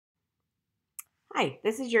Hi,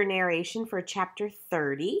 this is your narration for Chapter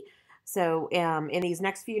 30. So, in these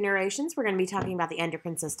next few narrations, we're going to be talking about the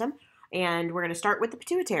endocrine system, and we're going to start with the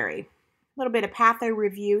pituitary. A little bit of patho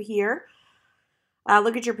review here.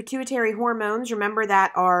 Look at your pituitary hormones. Remember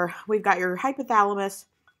that we've got your hypothalamus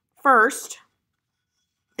first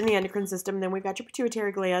in the endocrine system, then we've got your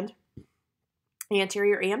pituitary gland,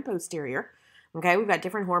 anterior and posterior. Okay, we've got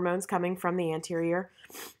different hormones coming from the anterior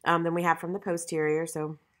than we have from the posterior.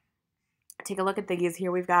 So take a look at these.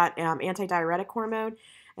 Here we've got antidiuretic hormone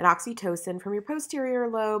and oxytocin from your posterior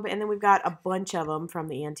lobe, and then we've got a bunch of them from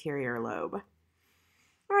the anterior lobe.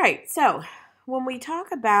 All right, so when we talk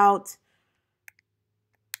about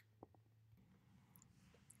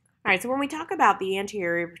the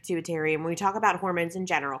anterior pituitary and when we talk about hormones in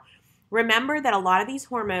general, remember that a lot of these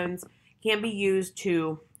hormones can be used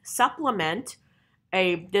to supplement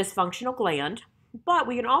a dysfunctional gland, but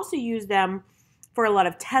we can also use them for a lot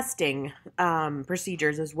of testing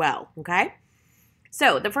procedures as well, okay?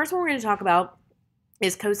 So the first one we're going to talk about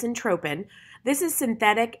is cosyntropin. This is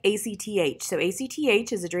synthetic ACTH. So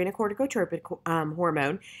ACTH is adrenocorticotropic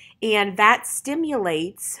hormone, and that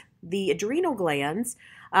stimulates the adrenal glands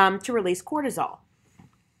to release cortisol.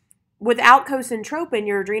 Without cosyntropin,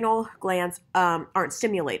 your adrenal glands aren't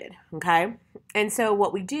stimulated, okay? And so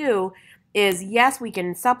what we do is, yes, we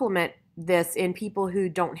can supplement this in people who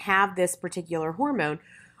don't have this particular hormone.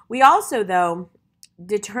 We also, though,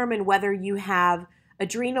 determine whether you have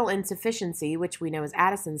adrenal insufficiency, which we know is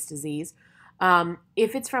Addison's disease,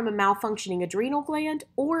 if it's from a malfunctioning adrenal gland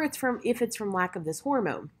or if it's from lack of this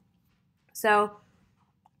hormone. So,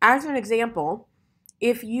 as an example,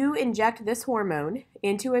 if you inject this hormone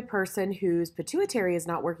into a person whose pituitary is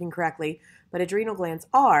not working correctly, but adrenal glands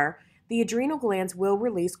are, the adrenal glands will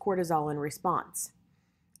release cortisol in response.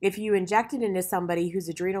 If you inject it into somebody whose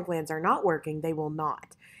adrenal glands are not working, they will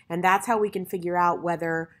not. And that's how we can figure out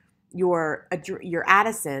whether your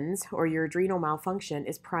Addison's or your adrenal malfunction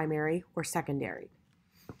is primary or secondary.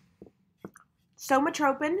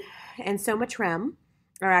 Somatropin and somatrem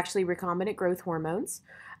are actually recombinant growth hormones.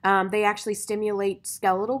 They actually stimulate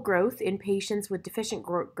skeletal growth in patients with deficient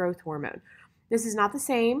growth hormone. This is not the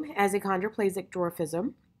same as achondroplasic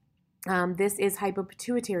dwarfism. This is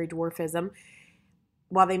hypopituitary dwarfism.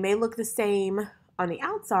 While they may look the same on the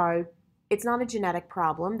outside, it's not a genetic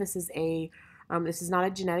problem. This is not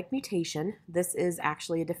a genetic mutation. This is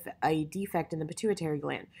actually a defect in the pituitary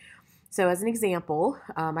gland. So as an example,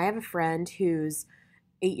 I have a friend whose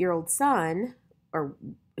 8-year-old son, or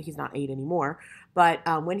he's not 8 anymore, but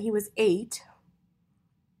when he was 8,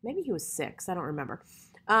 maybe he was 6, I don't remember.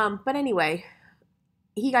 But anyway,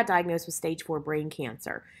 he got diagnosed with stage 4 brain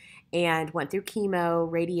cancer and went through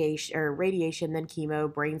radiation, then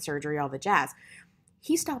chemo, brain surgery, all the jazz.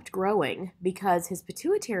 He stopped growing because his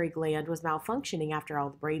pituitary gland was malfunctioning after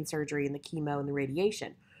all the brain surgery and the chemo and the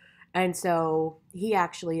radiation. And so he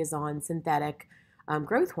actually is on synthetic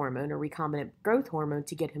growth hormone or recombinant growth hormone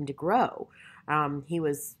to get him to grow. He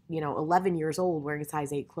was, 11 years old wearing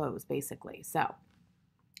size 8 clothes, basically. So,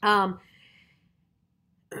 so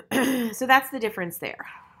that's the difference there.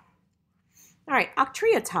 All right,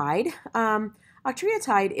 octreotide.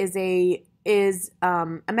 Octreotide is a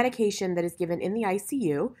medication that is given in the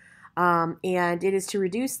ICU, and it is to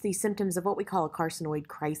reduce the symptoms of what we call a carcinoid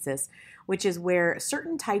crisis, which is where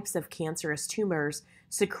certain types of cancerous tumors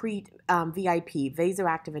secrete VIP,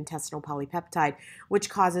 vasoactive intestinal polypeptide, which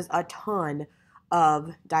causes a ton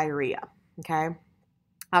of diarrhea. Okay,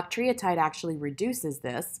 octreotide actually reduces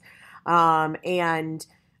this, and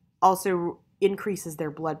also increases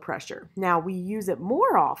their blood pressure. Now, we use it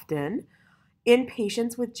more often in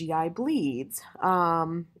patients with GI bleeds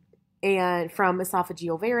and from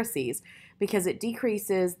esophageal varices because it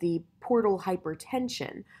decreases the portal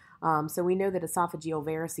hypertension. So we know that esophageal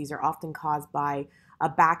varices are often caused by a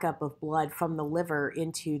backup of blood from the liver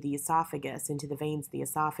into the esophagus, into the veins of the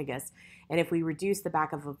esophagus. And if we reduce the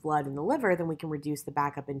backup of blood in the liver, then we can reduce the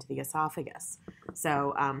backup into the esophagus.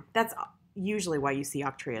 So that's usually why you see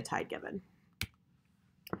octreotide given.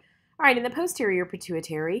 All right, in the posterior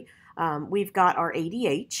pituitary, we've got our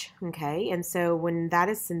ADH, okay? And so when that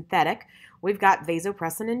is synthetic, we've got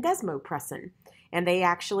vasopressin and desmopressin. And they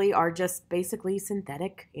actually are just basically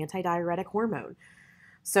synthetic antidiuretic hormone.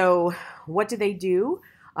 So what do they do?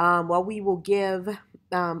 Well, we will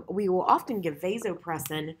often give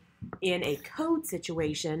vasopressin in a code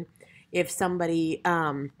situation if somebody,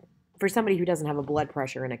 for somebody who doesn't have a blood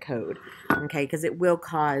pressure in a code, okay? Because it will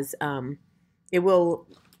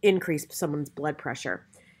increase someone's blood pressure.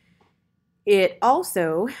 It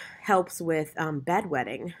also helps with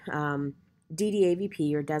bedwetting.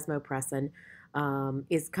 DDAVP or desmopressin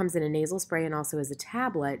comes in a nasal spray and also as a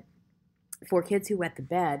tablet for kids who wet the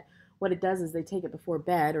bed. What it does is they take it before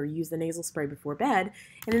bed or use the nasal spray before bed,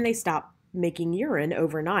 and then they stop making urine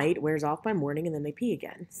overnight, wears off by morning, and then they pee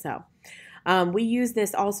again. So we use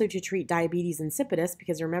this also to treat diabetes insipidus,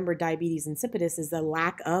 because remember, diabetes insipidus is the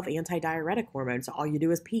lack of antidiuretic hormone. So all you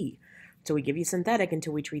do is pee. So we give you synthetic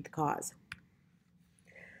until we treat the cause.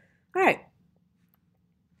 All right.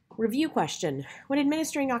 Review question. When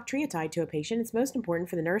administering octreotide to a patient, it's most important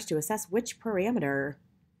for the nurse to assess which parameter.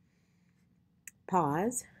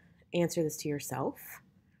 Pause. Answer this to yourself.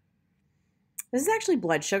 This is actually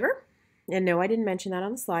blood sugar. And no, I didn't mention that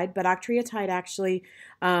on the slide, but octreotide actually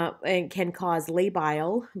can cause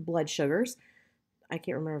labile blood sugars. I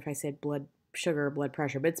can't remember if I said blood sugar or blood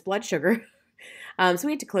pressure, but it's blood sugar. So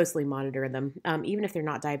we have to closely monitor them. Even if they're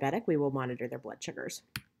not diabetic, we will monitor their blood sugars.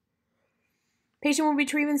 Patient will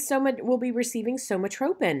be receiving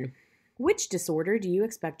somatropin. Which disorder do you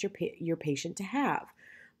expect your patient to have?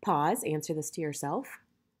 Pause. Answer this to yourself.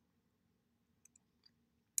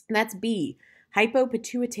 And that's B,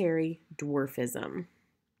 hypopituitary dwarfism.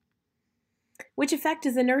 Which effect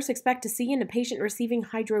does the nurse expect to see in a patient receiving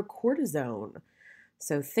hydrocortisone?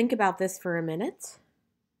 So think about this for a minute.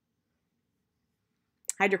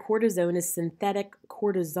 Hydrocortisone is synthetic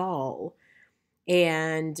cortisol.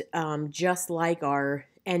 And just like our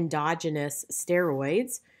endogenous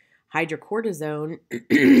steroids, hydrocortisone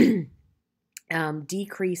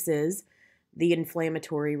decreases the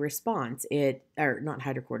inflammatory response.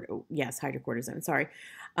 Hydrocortisone, sorry.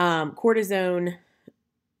 Cortisol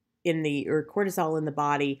in the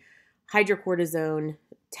body, hydrocortisone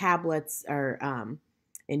tablets or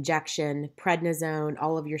injection, prednisone,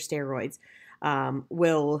 all of your steroids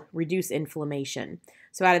will reduce inflammation.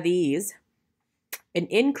 So out of these, an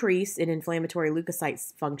increase in inflammatory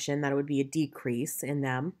leukocyte function, that would be a decrease in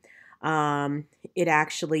them. It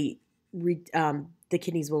actually, the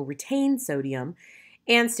kidneys will retain sodium,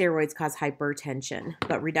 and steroids cause hypertension,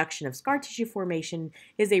 but reduction of scar tissue formation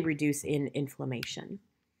is a reduce in inflammation.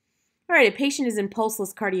 All right, a patient is in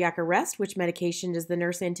pulseless cardiac arrest. Which medication does the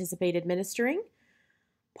nurse anticipate administering?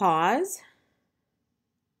 Pause.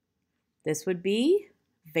 This would be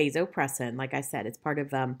vasopressin. Like I said, it's part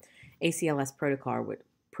of ACLS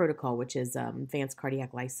protocol, which is advanced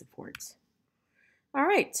cardiac life support. All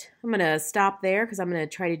right, I'm going to stop there because I'm going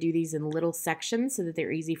to try to do these in little sections so that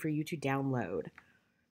they're easy for you to download.